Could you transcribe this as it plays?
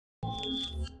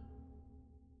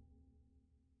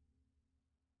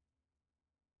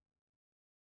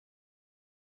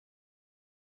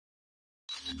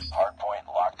Hardpoint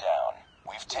locked down.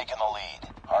 We've taken the lead.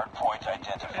 Hardpoint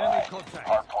identified.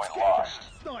 Hardpoint lost.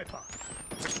 Sniper!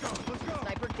 Let's go, let's go!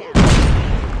 Sniper down.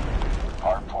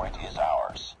 Hardpoint is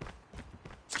ours.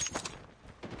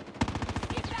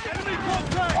 Enemy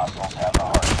contact! Hostiles have the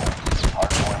hardpoint.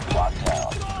 Hardpoint locked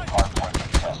down. Hardpoint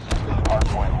contested.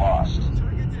 Hardpoint lost.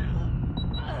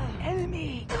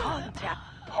 Enemy contact.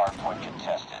 Hardpoint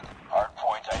contested.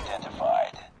 Hardpoint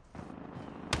identified.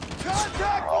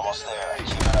 Contact! We're almost there.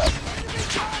 Keep it up.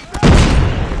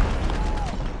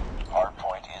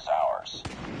 Hardpoint is ours.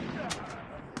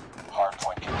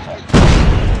 Hardpoint contested.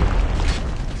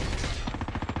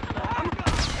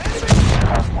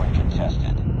 Hardpoint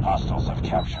contested. Hostiles have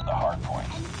captured the hardpoint.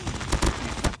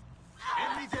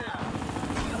 Enemy down!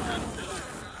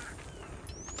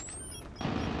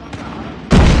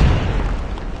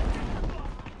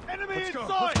 Enemy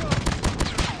inside!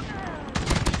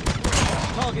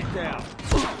 Target down!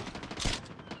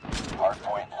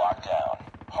 Hardpoint locked down.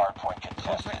 Hardpoint contested.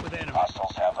 Contact with enemy.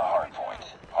 Hostiles have the hardpoint.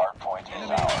 Hardpoint is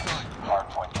Enemy ours. inside.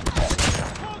 Hardpoint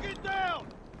contested. Target down!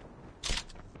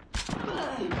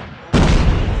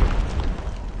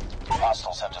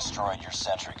 Hostiles have destroyed your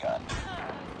sentry gun.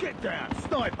 Get down!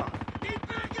 Sniper!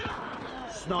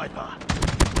 Sniper!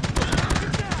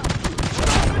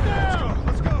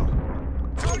 Let's go!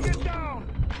 Target down!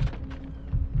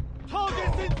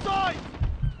 Target's in sight!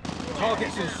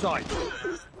 Target's in sight!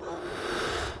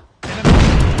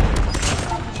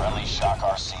 Friendly Shock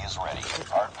RC is ready.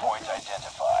 Hardpoint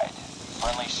identified.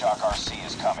 Friendly Shock RC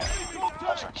is coming.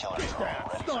 Hunter killer drone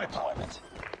ready for deployment.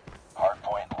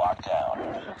 Hardpoint locked down.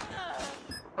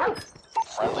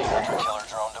 Friendly hunter killer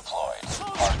drone deployed.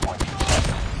 Hardpoint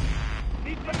contested.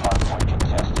 Hardpoint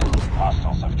contested.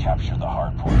 Hostiles have captured the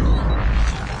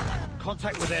hardpoint.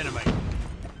 Contact with enemy.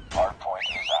 Hardpoint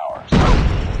is ours.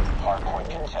 Hardpoint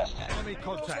contested. Enemy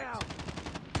contact.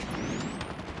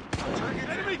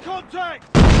 Enemy contact!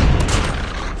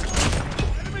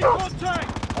 Enemy contact!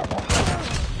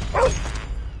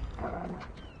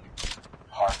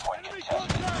 Hardpoint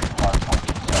contested. Hardpoint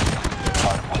contested.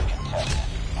 Hardpoint contested.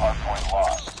 Hardpoint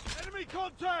lost. Enemy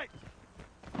contact!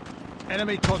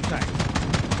 Enemy contact.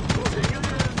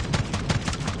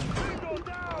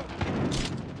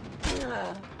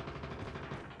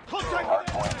 Contact!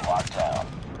 Hardpoint locked down.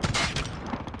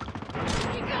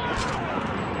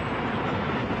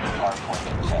 Hardpoint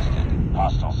contested.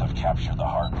 Hostiles have captured the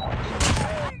hardpoint.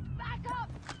 Back up.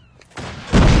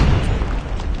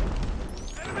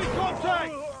 Enemy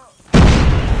contact!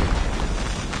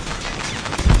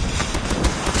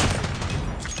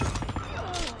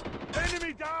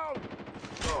 Enemy down!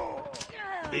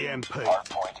 EMP.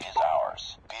 Hardpoint is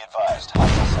ours. Be advised,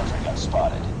 hostile sentry gun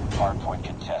spotted. Hardpoint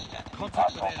contested. Contact with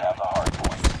Hostiles have the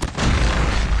hardpoint.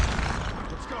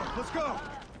 Let's go, let's go!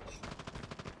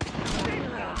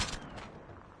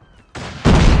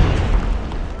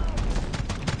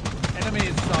 Enemy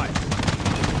in sight!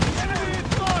 Enemy in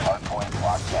sight! Hardpoint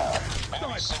locked down.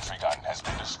 Enemy sentry gun has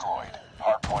been destroyed.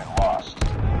 Hardpoint lost.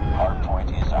 Hardpoint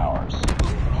is ours.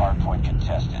 Hardpoint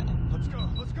contested. Let's go,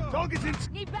 let's go! Target's in...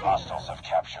 Need back. Hostiles have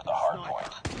captured the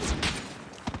hardpoint.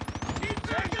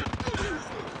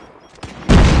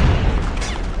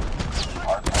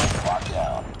 Hardpoint locked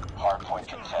down. Hardpoint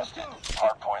contested.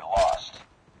 Hardpoint lost.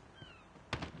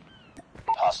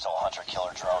 Hostile hunter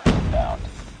killer drone inbound.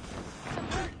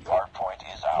 Hardpoint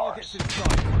is Target's ours. in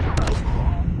sight!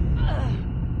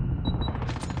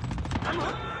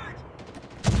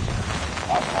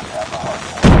 Hostiles have the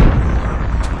hardpoint.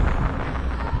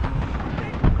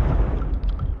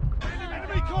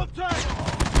 Enemy contact!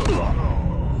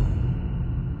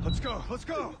 Let's go, let's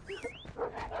go!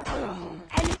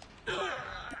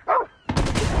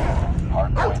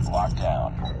 Hardpoint locked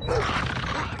down.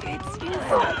 Target's in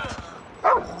sight.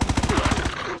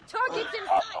 Target's in sight.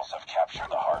 Hostiles have captured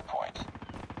the hardpoint.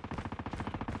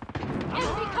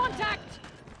 Enemy contact.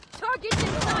 Target's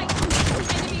in sight.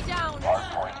 Enemy down.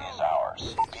 Hardpoint is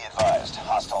ours. Be advised,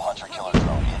 hostile hunter killer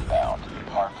drone inbound.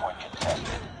 Hardpoint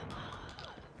contested.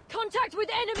 Contact with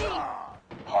enemy.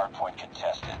 Hardpoint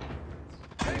contested.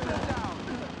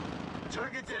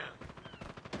 Target down!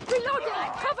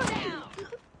 Reloading. Cover down.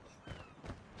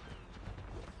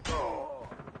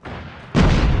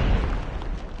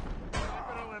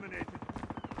 Eliminated.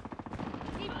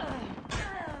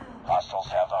 Hostiles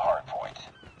have the hardpoint.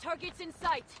 Target's in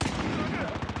sight.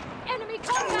 Enemy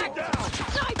contact.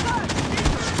 Sniper.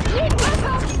 Need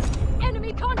backup.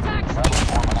 Enemy contact. Friendly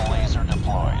orbital laser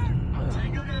deployed.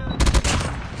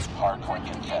 Hardpoint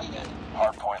contested.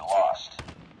 Hardpoint lost.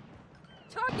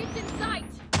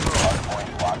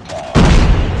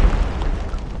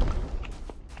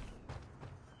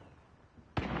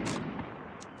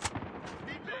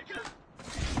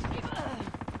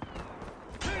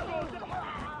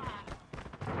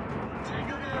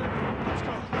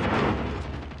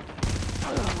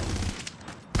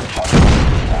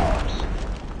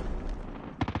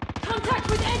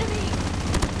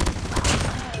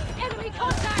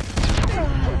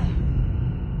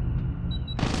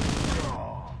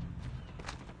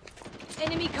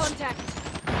 Enemy contact.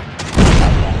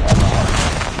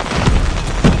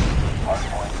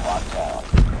 Hardpoint locked down.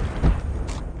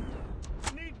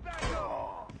 Need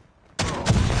backup.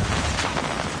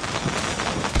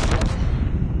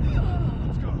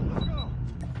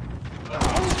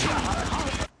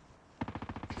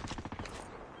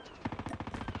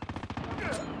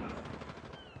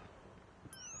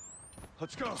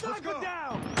 Let's go. Let's go.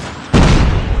 Down.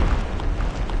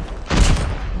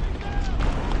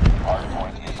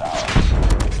 Hardpoint is ours.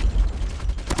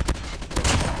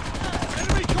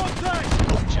 Enemy contact.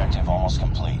 Objective almost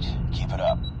complete. Keep it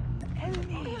up.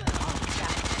 Enemy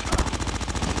contact.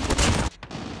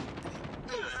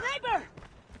 Sniper!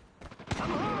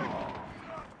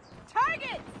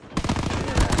 Target!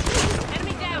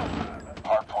 Enemy down.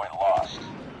 Hardpoint lost.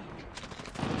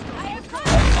 I have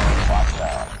contact. Hardpoint locked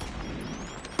down.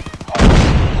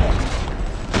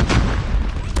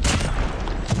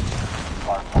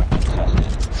 Hardpoint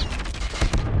contested.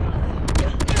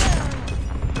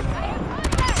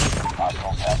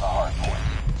 Hostiles have the hardpoint.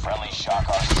 Friendly shock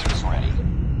RC is ready.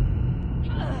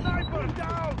 Sniper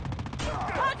down.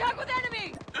 Contact with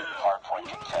enemy! Hardpoint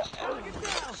contested.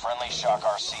 Friendly shock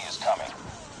RC is coming.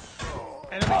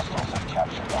 Hostiles have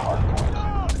captured the hardpoint.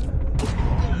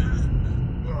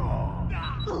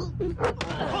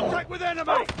 Contact with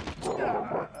enemy.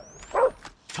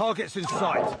 Targets in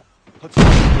sight. Let's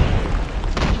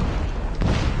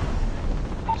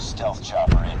Stealth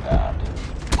chopper inbound.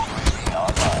 UAV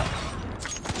online.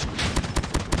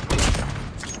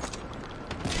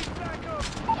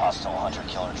 Hostile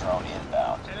hunter-killer drone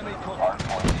inbound. Enemy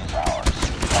Hardpoint is ours.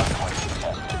 Hardpoint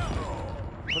contested.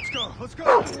 Let's go. Let's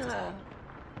go.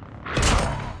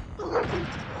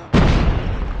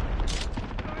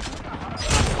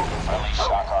 Friendly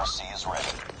shock RC is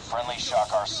ready. Friendly shock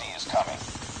RC is coming.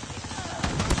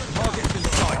 Targets in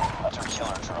sight.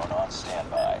 Hunter-killer drone on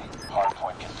standby.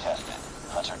 Hardpoint contested.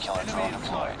 Hunter-killer drone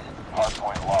deployed.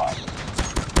 Hardpoint lost.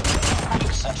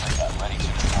 Sentry gun ready to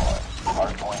deploy.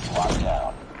 Hardpoint locked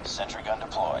down. Sentry gun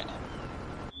deployed.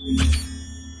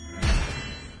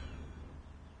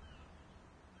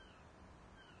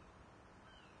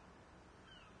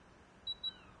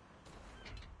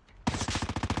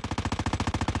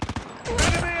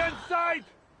 Enemy in sight.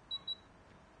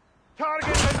 Target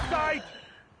in sight.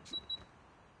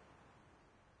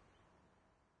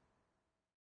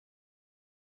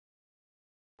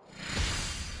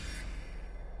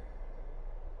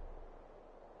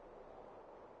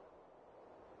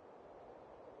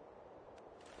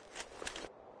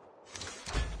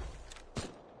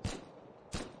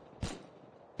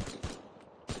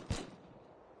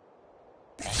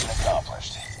 Mission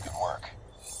accomplished. Good work.